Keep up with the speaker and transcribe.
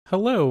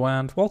Hello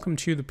and welcome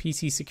to the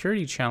PC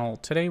Security channel.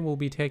 Today we'll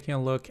be taking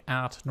a look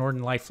at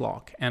Norton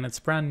LifeLock and its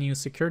brand new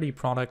security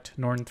product,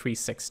 Norton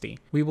 360.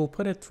 We will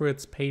put it through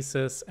its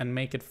paces and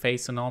make it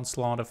face an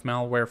onslaught of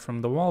malware from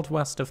the wild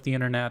west of the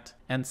internet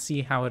and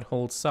see how it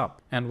holds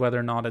up and whether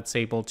or not it's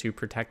able to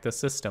protect the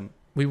system.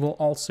 We will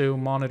also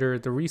monitor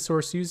the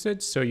resource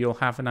usage so you'll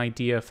have an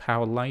idea of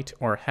how light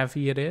or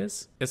heavy it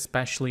is,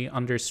 especially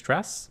under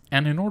stress.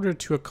 And in order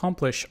to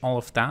accomplish all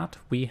of that,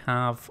 we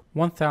have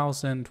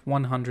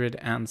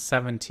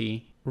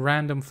 1,170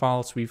 random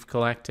files we've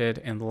collected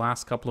in the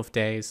last couple of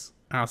days.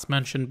 As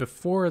mentioned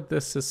before,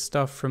 this is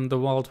stuff from the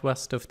wild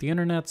west of the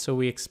internet, so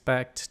we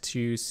expect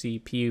to see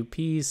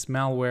PUPs,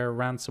 malware,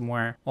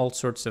 ransomware, all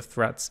sorts of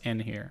threats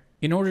in here.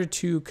 In order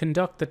to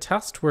conduct the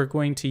test, we're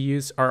going to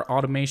use our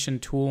automation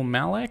tool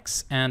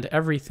Malware, and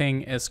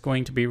everything is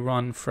going to be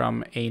run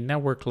from a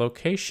network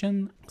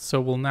location. So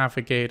we'll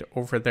navigate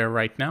over there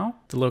right now.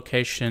 The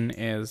location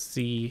is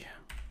the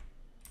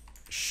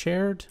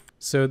shared.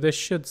 So this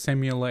should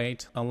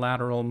simulate a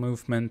lateral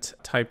movement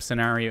type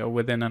scenario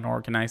within an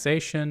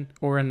organization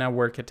or a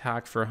network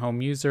attack for a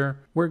home user.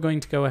 We're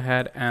going to go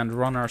ahead and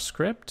run our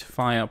script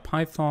via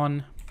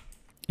Python.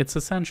 It's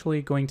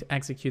essentially going to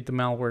execute the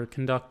malware,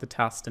 conduct the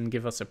test, and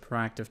give us a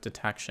proactive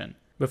detection.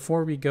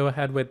 Before we go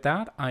ahead with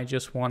that, I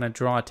just want to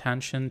draw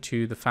attention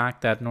to the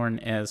fact that Norton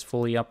is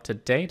fully up to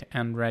date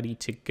and ready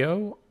to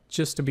go.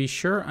 Just to be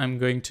sure, I'm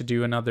going to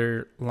do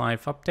another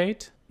live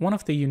update. One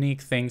of the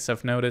unique things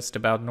I've noticed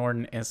about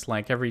Norton is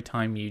like every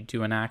time you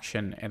do an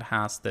action, it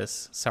has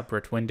this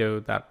separate window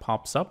that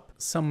pops up.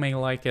 Some may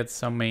like it,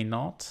 some may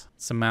not.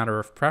 It's a matter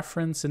of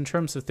preference. In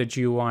terms of the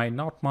GUI,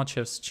 not much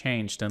has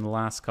changed in the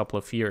last couple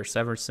of years.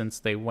 Ever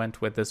since they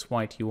went with this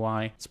white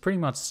UI, it's pretty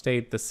much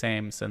stayed the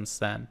same since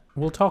then.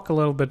 We'll talk a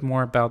little bit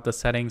more about the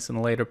settings in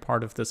the later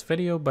part of this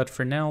video, but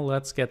for now,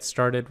 let's get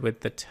started with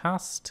the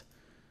test.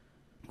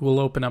 We'll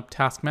open up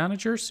Task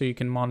Manager so you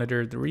can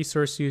monitor the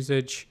resource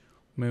usage.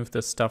 Move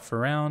this stuff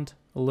around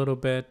a little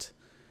bit.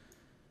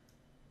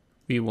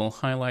 We will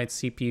highlight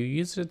CPU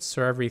usage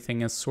so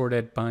everything is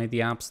sorted by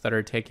the apps that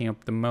are taking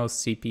up the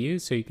most CPU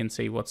so you can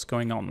see what's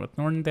going on with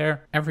Norton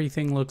there.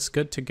 Everything looks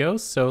good to go,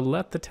 so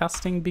let the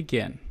testing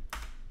begin.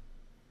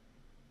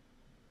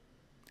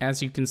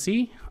 As you can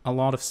see, a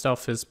lot of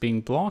stuff is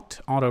being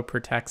blocked. Auto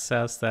Protect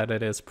says that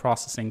it is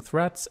processing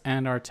threats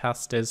and our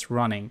test is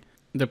running.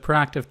 The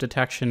proactive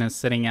detection is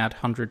sitting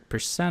at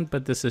 100%,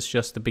 but this is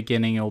just the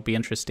beginning. It'll be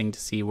interesting to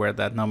see where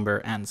that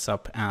number ends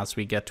up as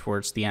we get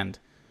towards the end.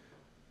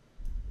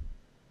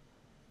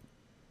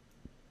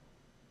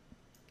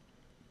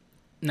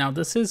 Now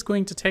this is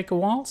going to take a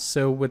while,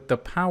 so with the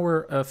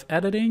power of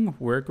editing,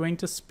 we're going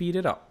to speed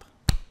it up.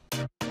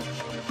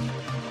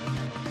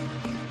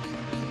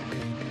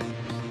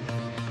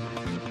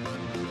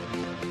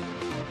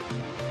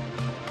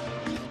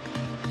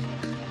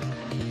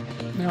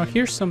 Now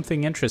here's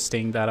something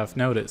interesting that I've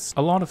noticed.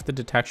 A lot of the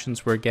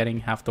detections we're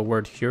getting have the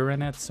word HEUR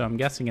in it, so I'm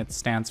guessing it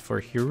stands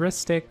for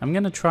heuristic. I'm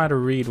gonna try to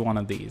read one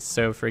of these.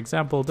 So for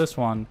example, this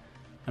one,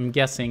 I'm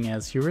guessing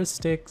as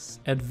heuristics,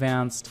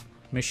 advanced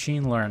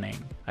machine learning.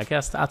 I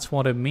guess that's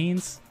what it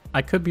means.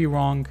 I could be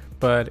wrong,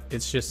 but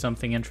it's just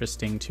something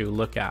interesting to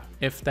look at.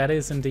 If that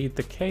is indeed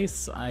the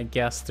case, I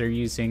guess they're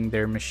using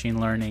their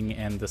machine learning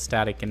and the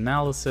static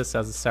analysis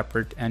as a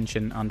separate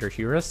engine under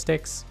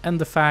heuristics.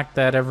 And the fact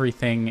that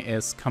everything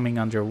is coming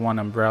under one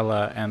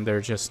umbrella and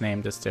they're just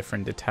named as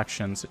different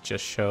detections, it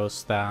just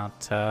shows that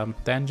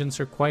the engines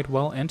are quite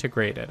well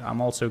integrated.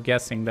 I'm also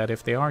guessing that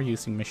if they are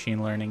using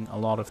machine learning, a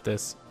lot of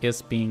this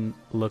is being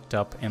looked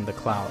up in the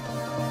cloud.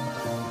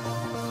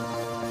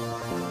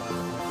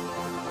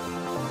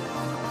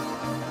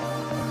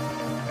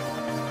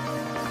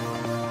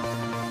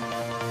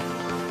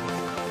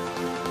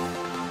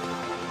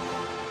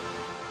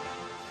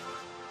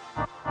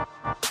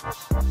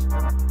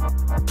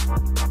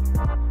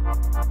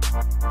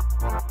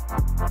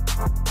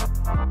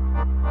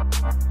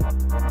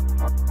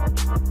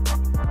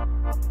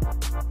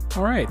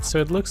 Alright, so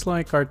it looks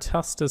like our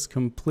test is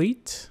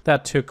complete.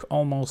 That took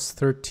almost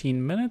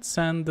 13 minutes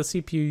and the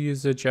CPU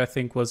usage I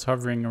think was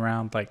hovering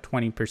around like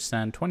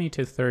 20%, 20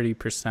 to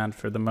 30%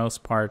 for the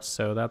most part,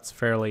 so that's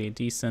fairly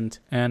decent.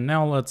 And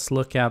now let's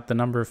look at the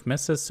number of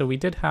misses. So we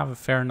did have a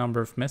fair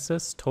number of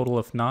misses, total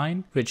of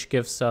 9, which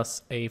gives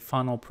us a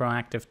final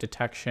proactive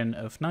detection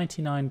of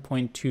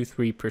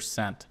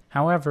 99.23%.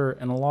 However,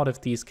 in a lot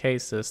of these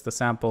cases, the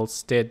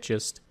samples did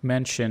just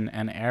mention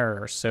an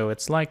error, so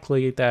it's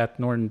likely that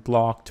Norton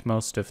blocked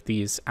most of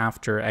these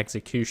after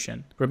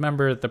execution.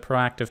 Remember, the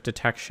proactive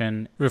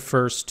detection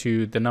refers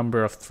to the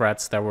number of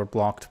threats that were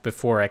blocked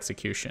before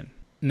execution.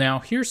 Now,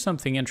 here's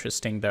something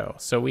interesting though.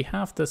 So we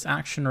have this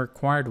action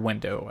required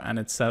window and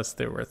it says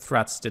there were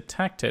threats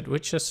detected,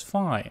 which is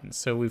fine.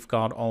 So we've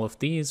got all of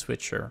these,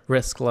 which are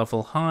risk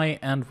level high,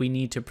 and we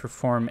need to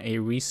perform a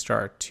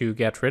restart to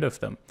get rid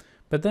of them.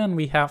 But then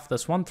we have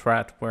this one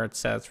threat where it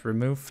says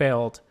remove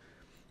failed,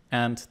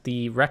 and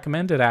the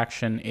recommended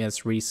action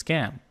is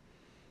rescan.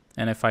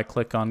 And if I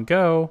click on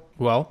go,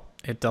 well,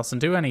 it doesn't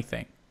do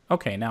anything.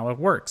 Okay, now it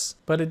works.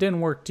 But it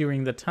didn't work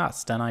during the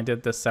test, and I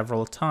did this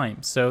several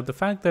times. So the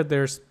fact that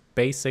there's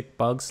basic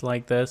bugs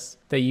like this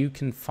that you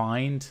can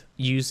find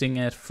using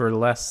it for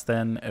less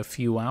than a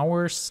few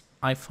hours,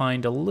 I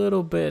find a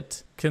little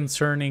bit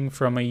concerning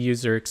from a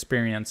user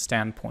experience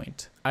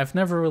standpoint. I've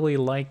never really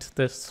liked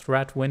this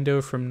threat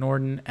window from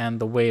Norton and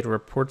the way it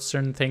reports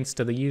certain things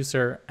to the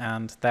user,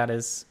 and that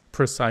is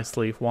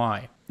precisely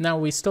why. Now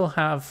we still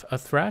have a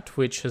threat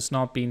which has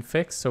not been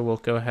fixed, so we'll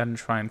go ahead and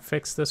try and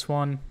fix this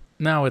one.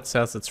 Now it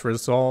says it's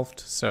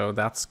resolved, so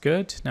that's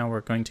good. Now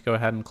we're going to go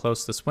ahead and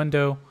close this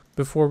window.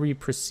 Before we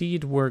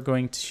proceed, we're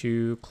going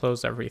to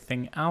close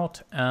everything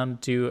out and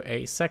do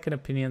a second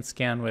opinion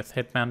scan with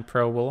Hitman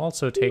Pro. We'll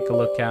also take a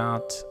look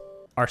at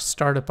our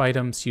startup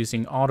items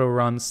using auto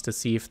runs to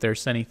see if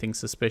there's anything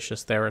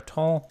suspicious there at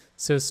all.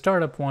 So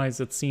startup wise,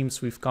 it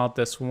seems we've got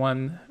this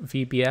one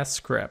VBS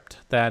script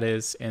that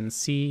is in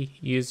C,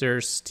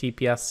 users,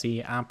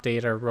 TPSC, app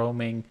data,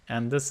 roaming,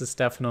 and this is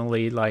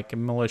definitely like a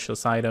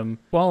malicious item.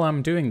 While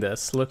I'm doing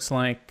this, looks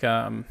like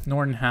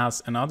Norton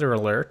has another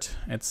alert.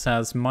 It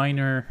says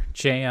minor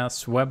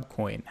JS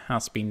webcoin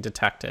has been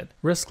detected.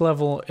 Risk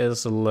level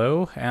is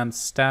low and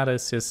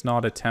status is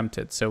not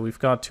attempted. So we've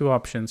got two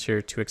options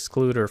here to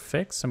exclude or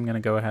fix. I'm going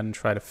to go ahead and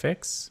try to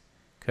fix,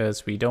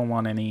 because we don't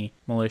want any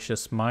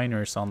malicious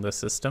miners on the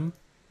system.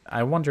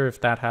 I wonder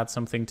if that had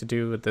something to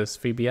do with this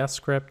VBS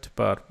script,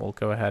 but we'll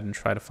go ahead and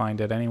try to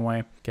find it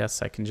anyway.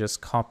 Guess I can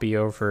just copy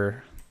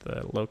over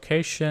the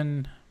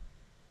location.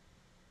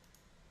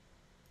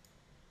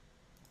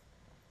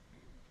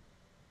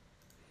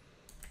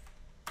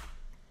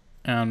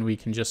 And we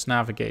can just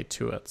navigate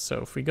to it.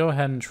 So if we go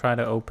ahead and try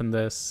to open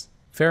this,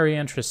 very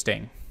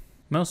interesting.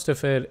 Most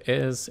of it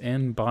is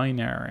in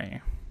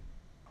binary.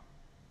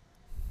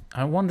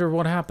 I wonder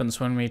what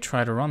happens when we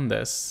try to run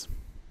this.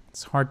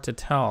 It's hard to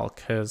tell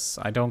because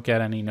I don't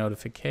get any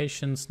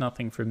notifications,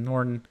 nothing from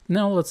Norton.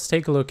 Now let's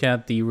take a look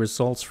at the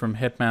results from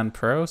Hitman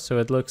Pro. So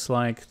it looks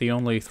like the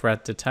only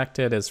threat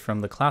detected is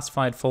from the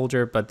classified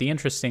folder, but the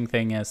interesting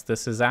thing is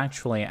this is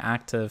actually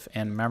active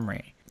in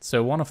memory.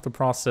 So one of the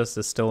processes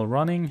is still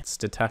running. It's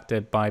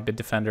detected by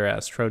Bitdefender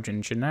as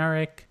Trojan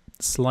generic.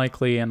 It's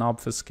likely an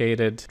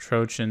obfuscated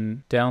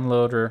Trojan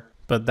downloader,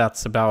 but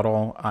that's about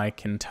all I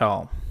can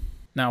tell.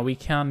 Now we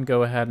can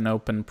go ahead and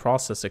open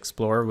Process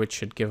Explorer, which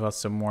should give us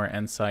some more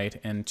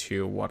insight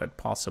into what it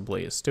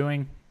possibly is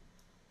doing.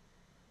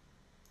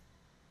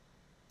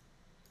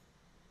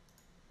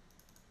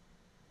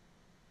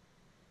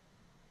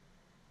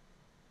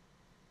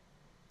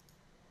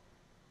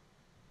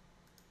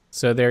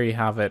 So there you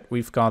have it.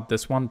 We've got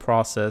this one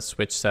process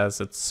which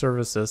says it's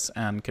services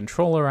and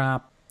controller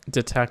app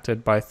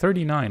detected by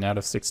 39 out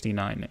of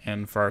 69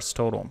 in VARS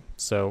total.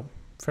 So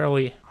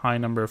fairly high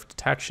number of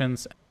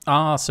detections.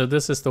 So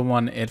this is the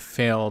one it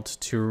failed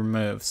to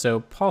remove. So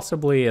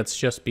possibly it's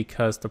just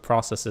because the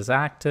process is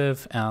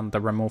active and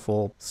the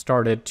removal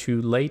started too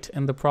late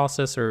in the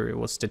process, or it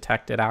was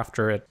detected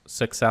after it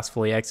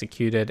successfully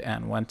executed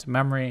and went to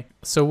memory.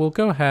 So we'll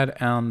go ahead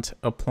and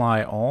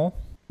apply all.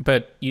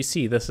 But you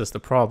see, this is the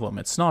problem.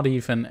 It's not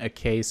even a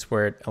case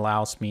where it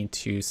allows me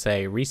to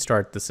say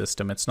restart the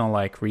system. It's not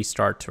like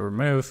restart to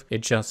remove.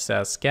 It just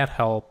says get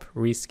help,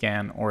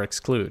 rescan, or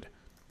exclude.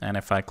 And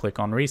if I click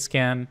on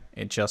rescan,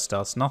 it just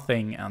does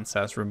nothing and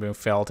says remove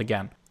failed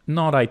again.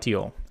 Not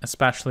ideal,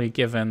 especially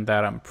given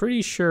that I'm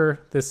pretty sure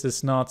this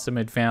is not some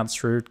advanced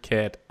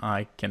rootkit.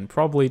 I can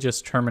probably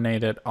just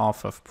terminate it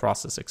off of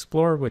Process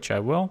Explorer, which I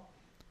will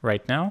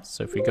right now.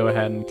 So if we go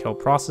ahead and kill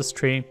process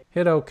tree,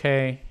 hit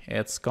OK,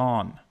 it's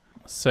gone.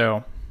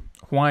 So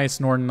why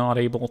is Norton not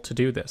able to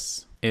do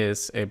this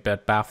is a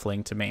bit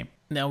baffling to me.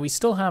 Now we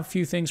still have a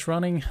few things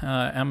running,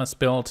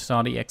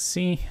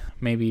 msbuild.exe,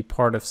 maybe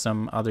part of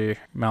some other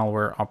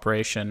malware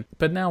operation.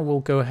 But now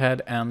we'll go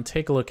ahead and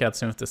take a look at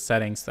some of the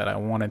settings that I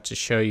wanted to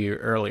show you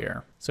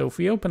earlier. So if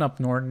we open up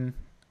Norton,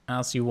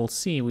 as you will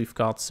see, we've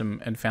got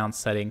some advanced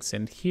settings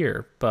in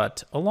here,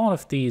 but a lot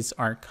of these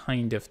are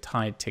kind of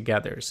tied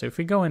together. So if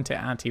we go into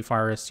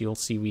antivirus, you'll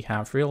see we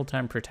have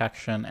real-time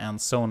protection and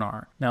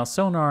sonar. Now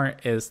sonar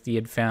is the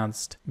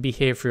advanced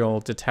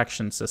behavioral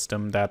detection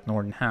system that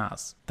Norton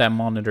has that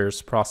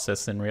monitors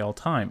process in real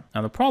time.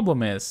 Now the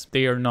problem is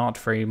they are not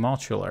very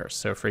modular.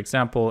 So for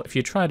example, if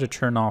you try to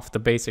turn off the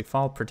basic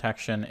file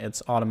protection,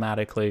 it's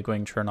automatically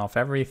going to turn off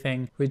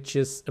everything, which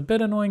is a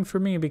bit annoying for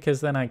me because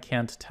then I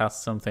can't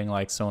test something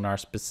like sonar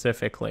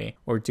specifically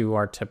or do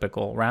our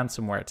typical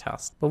ransomware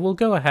test. But we'll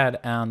go ahead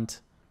and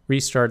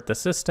restart the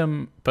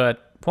system.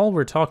 But while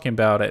we're talking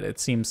about it, it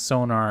seems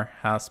sonar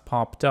has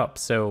popped up.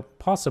 So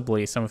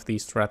possibly some of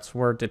these threats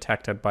were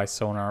detected by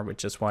sonar,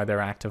 which is why they're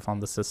active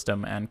on the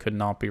system and could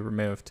not be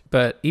removed.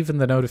 But even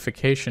the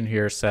notification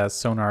here says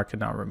sonar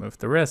could not remove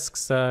the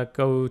risks.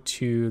 Go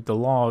to the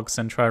logs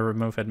and try to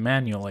remove it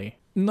manually.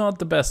 Not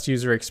the best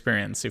user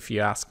experience if you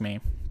ask me.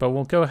 But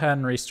we'll go ahead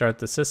and restart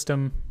the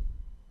system.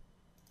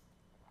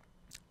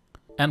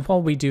 And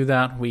while we do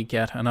that, we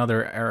get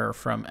another error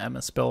from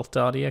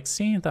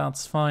msbuild.exe.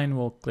 That's fine,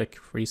 we'll click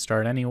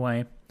restart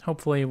anyway.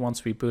 Hopefully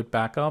once we boot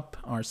back up,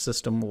 our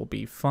system will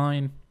be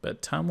fine,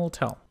 but time will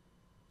tell.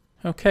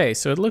 Okay,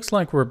 so it looks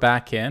like we're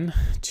back in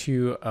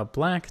to a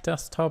blank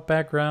desktop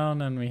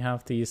background, and we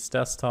have these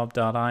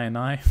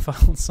desktop.ini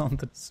files on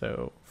the...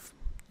 So,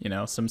 you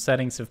know, some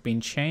settings have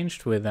been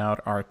changed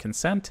without our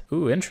consent.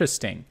 Ooh,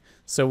 interesting.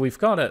 So we've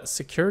got a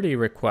security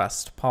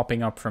request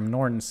popping up from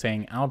Norton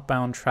saying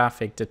outbound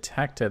traffic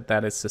detected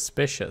that is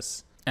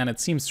suspicious. And it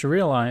seems to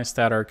realize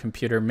that our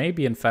computer may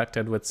be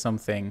infected with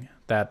something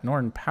that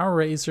Norton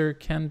PowerRaiser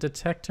can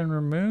detect and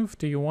remove.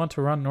 Do you want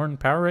to run Norton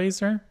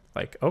PowerRaiser?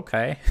 Like,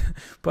 okay,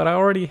 but I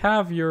already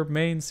have your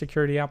main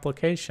security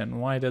application.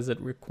 Why does it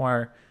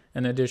require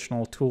an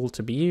additional tool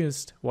to be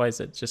used? Why is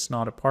it just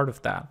not a part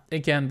of that?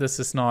 Again, this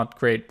is not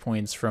great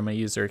points from a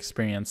user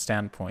experience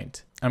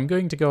standpoint. I'm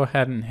going to go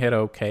ahead and hit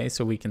OK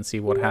so we can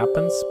see what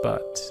happens,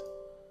 but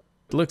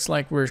it looks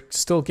like we're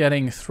still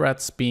getting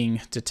threats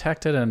being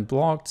detected and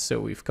blocked.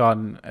 So we've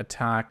gotten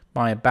attacked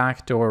by a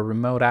backdoor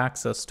remote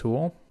access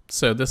tool.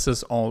 So this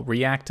is all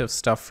reactive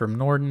stuff from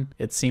Norton.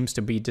 It seems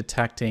to be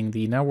detecting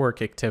the network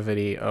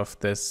activity of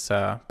this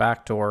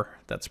backdoor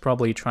that's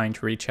probably trying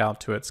to reach out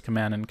to its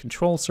command and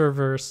control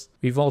servers.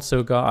 We've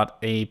also got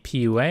a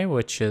PUA,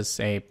 which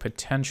is a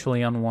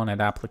potentially unwanted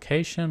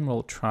application.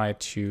 We'll try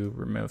to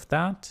remove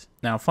that.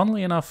 Now,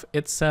 funnily enough,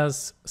 it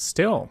says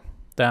still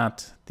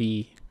that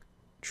the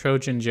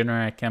Trojan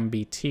generic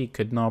MBT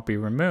could not be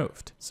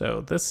removed.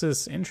 So this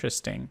is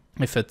interesting.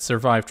 If it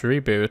survived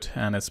reboot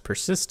and is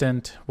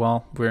persistent,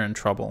 well, we're in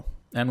trouble.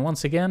 And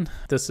once again,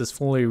 this is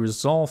fully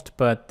resolved,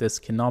 but this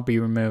cannot be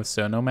removed.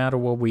 So no matter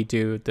what we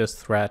do, this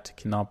threat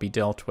cannot be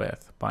dealt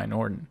with by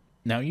Norton.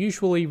 Now,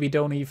 usually we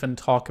don't even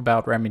talk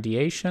about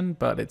remediation,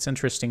 but it's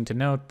interesting to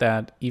note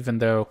that even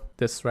though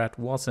this threat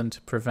wasn't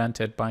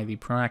prevented by the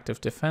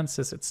proactive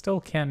defenses, it still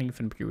can't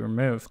even be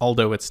removed,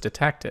 although it's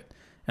detected.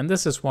 And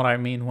this is what I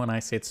mean when I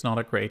say it's not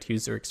a great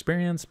user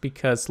experience,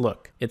 because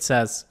look, it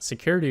says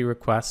security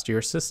request,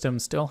 your system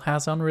still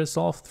has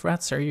unresolved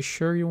threats. Are you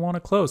sure you want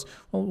to close?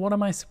 Well, what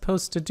am I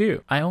supposed to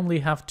do? I only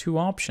have two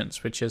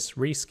options, which is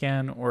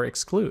rescan or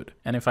exclude.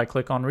 And if I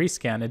click on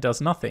rescan, it does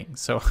nothing.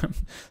 So I'm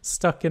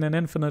stuck in an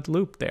infinite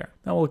loop there.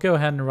 Now we'll go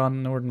ahead and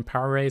run Norton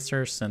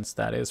PowerRaiser since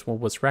that is what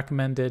was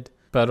recommended.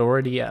 But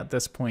already at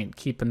this point,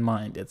 keep in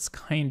mind, it's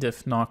kind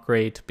of not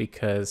great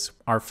because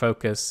our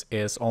focus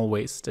is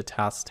always to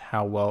test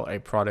how well a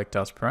product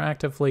does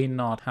proactively,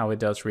 not how it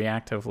does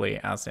reactively,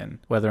 as in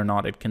whether or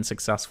not it can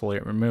successfully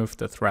remove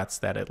the threats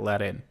that it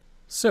let in.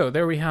 So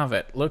there we have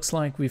it. Looks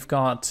like we've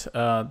got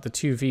the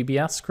two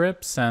VBS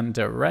scripts and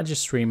a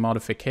registry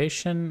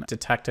modification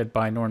detected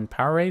by Norton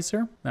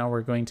PowerRaiser. Now we're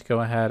going to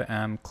go ahead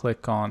and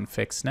click on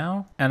Fix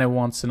Now. And it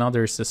wants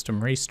another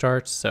system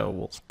restart, so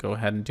we'll go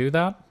ahead and do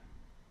that.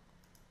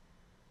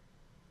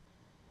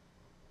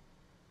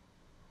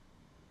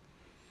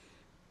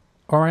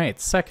 All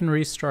right, second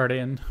restart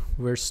in.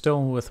 We're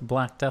still with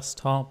black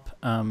desktop.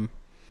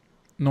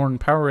 Norton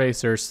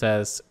PowerRaiser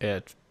says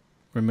it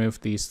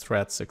removed these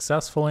threats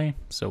successfully,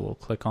 so we'll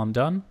click on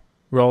Done.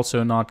 We're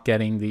also not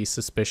getting the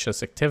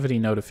suspicious activity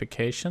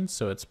notification,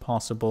 so it's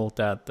possible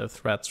that the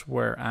threats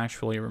were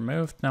actually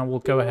removed. Now we'll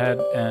go ahead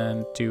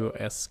and do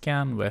a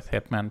scan with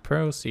Hitman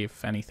Pro, see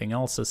if anything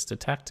else is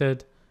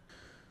detected.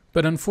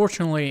 But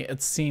unfortunately,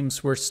 it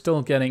seems we're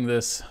still getting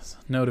this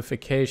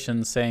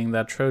notification saying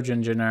that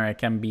Trojan generic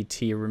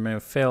MBT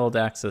remove failed,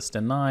 access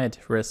denied,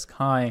 risk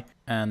high,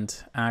 and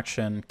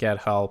action, get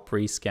help,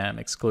 rescan,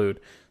 exclude.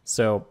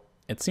 So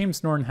it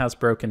seems Norton has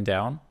broken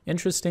down.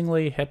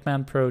 Interestingly,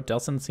 Hitman Pro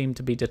doesn't seem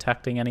to be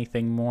detecting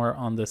anything more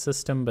on the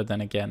system, but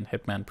then again,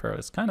 Hitman Pro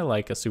is kind of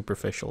like a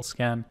superficial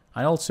scan.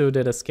 I also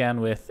did a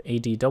scan with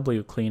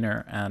ADW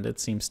Cleaner, and it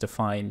seems to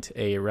find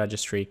a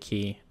registry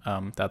key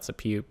that's a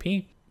PUP.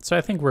 So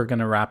I think we're going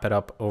to wrap it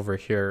up over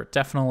here.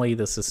 Definitely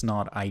this is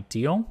not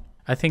ideal.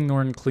 I think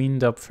Norton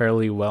cleaned up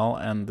fairly well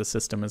and the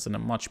system is in a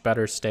much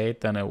better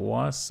state than it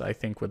was, I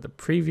think, with the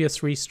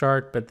previous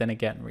restart. But then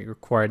again, we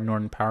required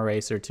Norton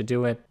PowerRaiser to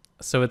do it.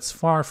 So it's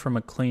far from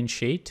a clean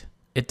sheet.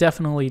 It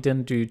definitely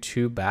didn't do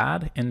too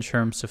bad in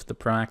terms of the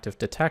proactive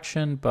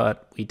detection,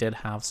 but we did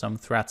have some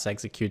threats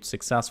execute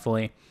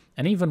successfully.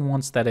 And even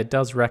once that it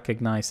does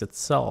recognize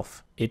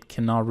itself, it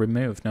cannot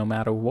remove no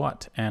matter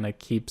what, and it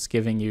keeps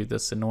giving you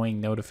this annoying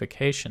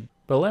notification.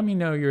 But let me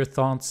know your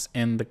thoughts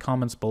in the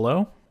comments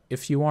below.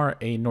 If you are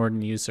a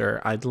Norton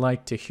user, I'd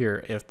like to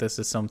hear if this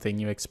is something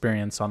you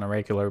experience on a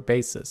regular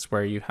basis,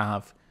 where you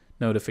have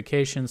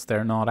notifications,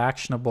 they're not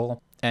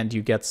actionable, and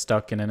you get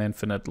stuck in an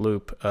infinite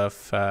loop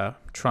of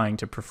trying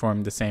to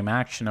perform the same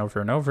action over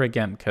and over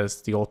again,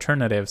 because the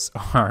alternatives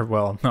are,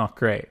 well, not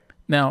great.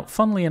 Now,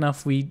 funnily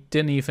enough, we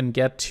didn't even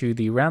get to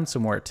the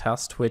ransomware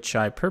test, which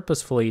I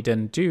purposefully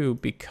didn't do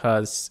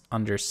because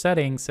under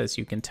settings, as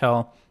you can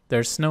tell,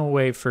 there's no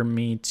way for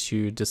me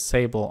to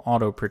disable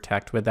auto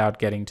protect without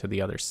getting to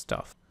the other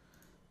stuff.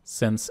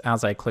 Since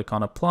as I click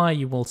on apply,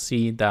 you will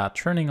see that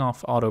turning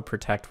off auto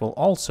protect will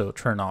also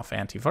turn off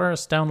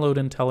antivirus, download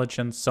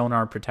intelligence,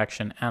 sonar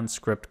protection, and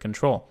script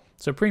control.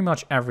 So pretty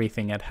much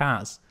everything it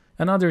has.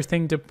 Another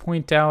thing to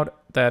point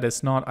out that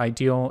is not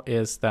ideal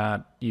is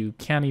that you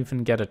can't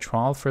even get a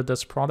trial for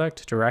this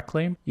product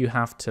directly. You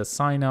have to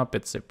sign up.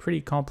 It's a pretty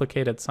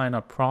complicated sign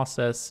up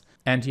process,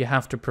 and you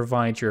have to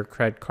provide your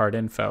credit card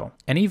info.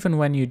 And even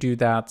when you do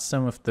that,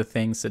 some of the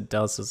things it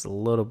does is a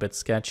little bit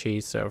sketchy.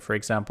 So for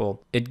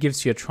example, it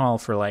gives you a trial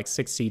for like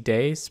 60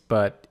 days,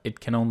 but it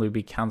can only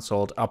be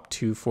canceled up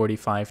to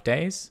 45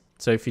 days.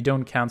 So if you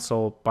don't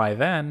cancel by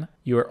then,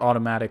 you are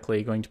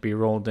automatically going to be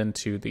rolled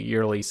into the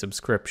yearly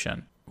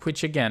subscription,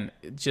 which again,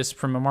 just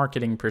from a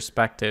marketing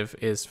perspective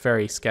is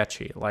very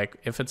sketchy. Like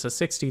if it's a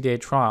 60-day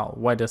trial,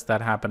 why does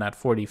that happen at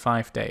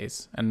 45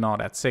 days and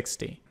not at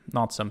 60?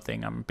 Not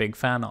something I'm a big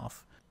fan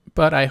of.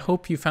 But I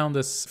hope you found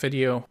this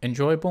video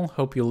enjoyable.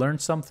 Hope you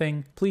learned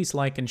something. Please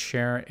like and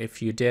share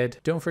if you did.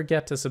 Don't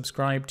forget to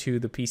subscribe to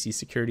the PC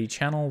Security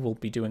channel. We'll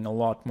be doing a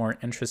lot more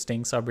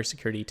interesting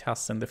cybersecurity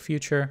tests in the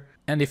future.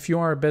 And if you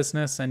are a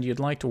business and you'd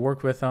like to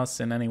work with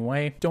us in any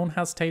way, don't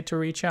hesitate to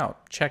reach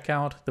out. Check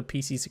out the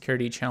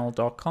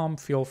PCSecurityChannel.com.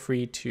 Feel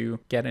free to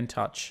get in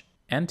touch.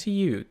 And to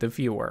you, the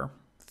viewer,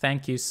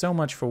 thank you so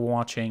much for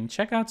watching.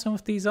 Check out some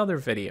of these other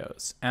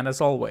videos. And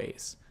as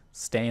always,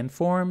 stay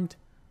informed,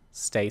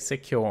 stay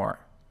secure.